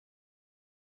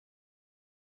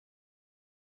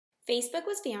Facebook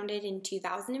was founded in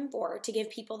 2004 to give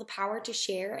people the power to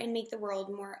share and make the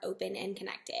world more open and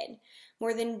connected.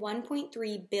 More than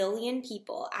 1.3 billion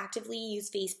people actively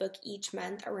use Facebook each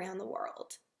month around the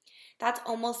world. That's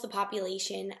almost the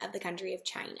population of the country of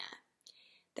China.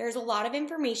 There's a lot of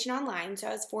information online, so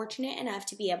I was fortunate enough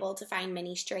to be able to find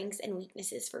many strengths and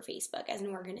weaknesses for Facebook as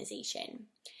an organization.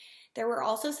 There were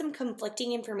also some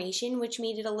conflicting information, which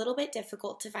made it a little bit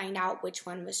difficult to find out which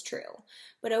one was true.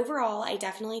 But overall, I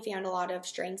definitely found a lot of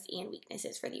strengths and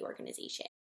weaknesses for the organization.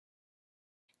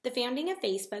 The founding of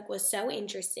Facebook was so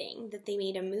interesting that they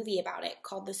made a movie about it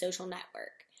called The Social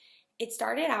Network. It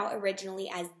started out originally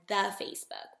as The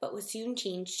Facebook, but was soon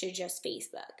changed to just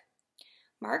Facebook.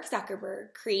 Mark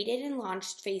Zuckerberg created and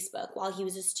launched Facebook while he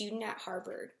was a student at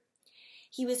Harvard.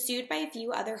 He was sued by a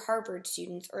few other Harvard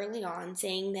students early on,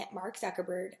 saying that Mark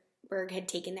Zuckerberg had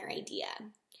taken their idea.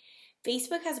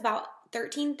 Facebook has about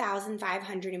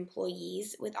 13,500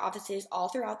 employees with offices all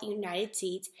throughout the United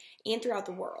States and throughout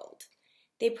the world.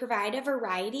 They provide a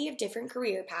variety of different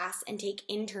career paths and take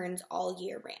interns all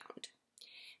year round.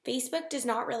 Facebook does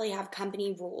not really have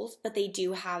company rules, but they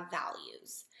do have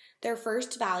values. Their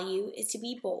first value is to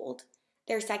be bold.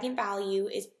 Their second value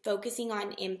is focusing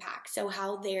on impact, so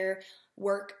how their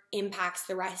work impacts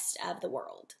the rest of the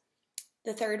world.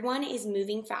 The third one is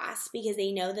moving fast because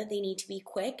they know that they need to be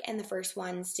quick and the first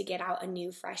ones to get out a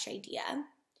new, fresh idea.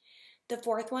 The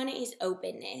fourth one is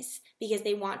openness because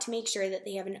they want to make sure that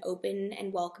they have an open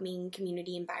and welcoming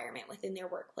community environment within their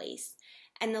workplace.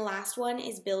 And the last one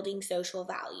is building social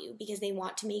value because they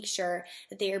want to make sure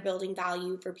that they are building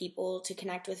value for people to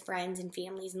connect with friends and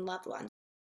families and loved ones.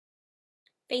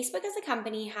 Facebook as a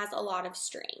company has a lot of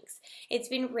strengths. It's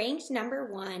been ranked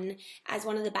 #1 as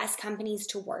one of the best companies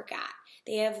to work at.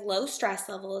 They have low stress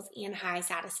levels and high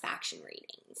satisfaction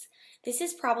ratings. This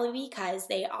is probably because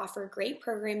they offer great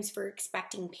programs for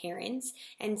expecting parents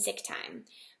and sick time.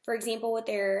 For example, with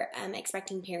their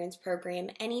Expecting Parents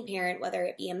program, any parent, whether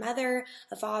it be a mother,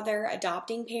 a father,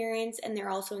 adopting parents, and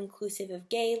they're also inclusive of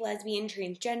gay, lesbian,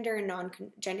 transgender, and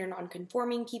gender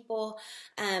non-conforming people,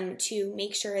 to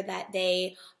make sure that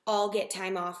they all get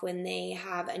time off when they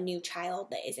have a new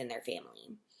child that is in their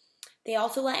family. They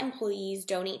also let employees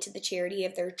donate to the charity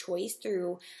of their choice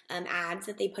through ads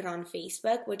that they put on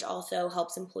Facebook, which also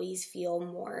helps employees feel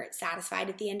more satisfied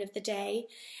at the end of the day,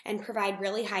 and provide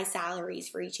really high salaries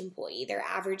for each employee. Their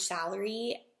average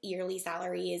yearly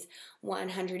salary is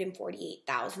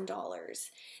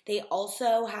 $148,000. They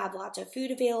also have lots of food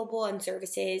available and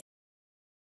services.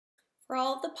 For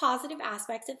all of the positive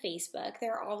aspects of Facebook,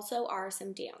 there also are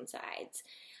some downsides.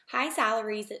 High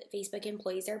salaries that Facebook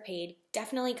employees are paid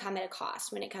definitely come at a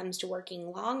cost when it comes to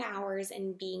working long hours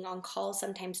and being on call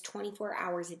sometimes 24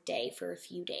 hours a day for a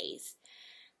few days.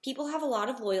 People have a lot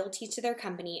of loyalty to their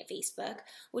company at Facebook,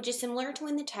 which is similar to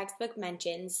when the textbook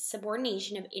mentions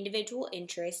subordination of individual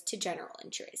interest to general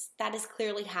interest. That is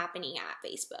clearly happening at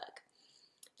Facebook.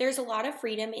 There's a lot of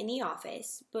freedom in the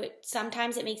office, but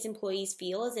sometimes it makes employees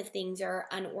feel as if things are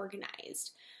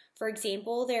unorganized. For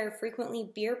example, there are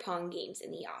frequently beer pong games in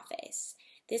the office.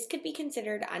 This could be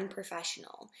considered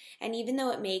unprofessional, and even though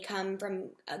it may come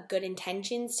from good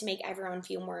intentions to make everyone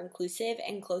feel more inclusive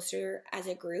and closer as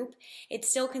a group, it's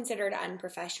still considered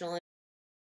unprofessional.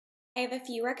 I have a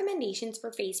few recommendations for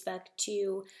Facebook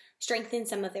to strengthen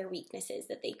some of their weaknesses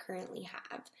that they currently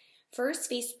have.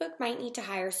 First, Facebook might need to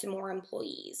hire some more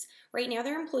employees. Right now,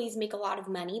 their employees make a lot of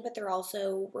money, but they're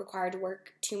also required to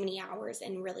work too many hours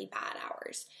and really bad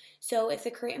hours. So if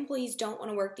the current employees don't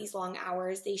want to work these long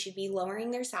hours, they should be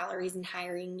lowering their salaries and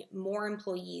hiring more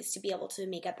employees to be able to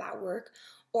make up that work,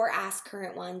 or ask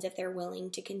current ones if they're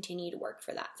willing to continue to work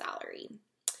for that salary.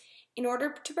 In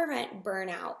order to prevent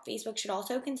burnout, Facebook should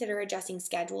also consider adjusting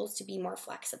schedules to be more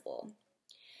flexible.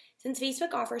 Since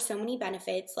Facebook offers so many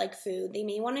benefits like food, they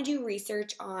may want to do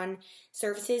research on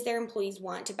services their employees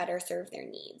want to better serve their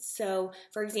needs. So,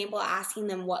 for example, asking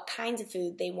them what kinds of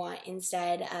food they want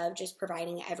instead of just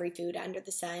providing every food under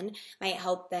the sun might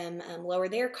help them lower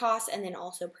their costs and then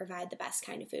also provide the best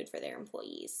kind of food for their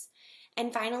employees.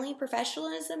 And finally,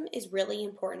 professionalism is really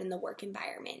important in the work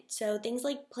environment. So things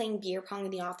like playing beer pong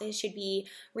in the office should be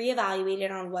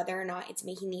reevaluated on whether or not it's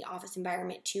making the office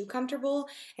environment too comfortable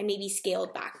and maybe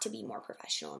scaled back to be more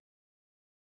professional.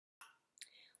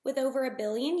 With over 1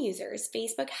 billion users,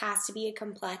 Facebook has to be a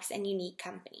complex and unique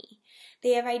company.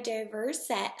 They have a diverse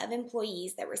set of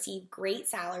employees that receive great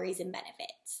salaries and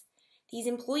benefits. These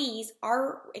employees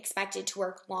are expected to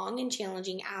work long and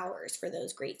challenging hours for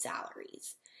those great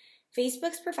salaries.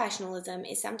 Facebook's professionalism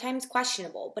is sometimes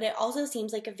questionable, but it also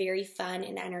seems like a very fun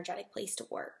and energetic place to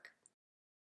work.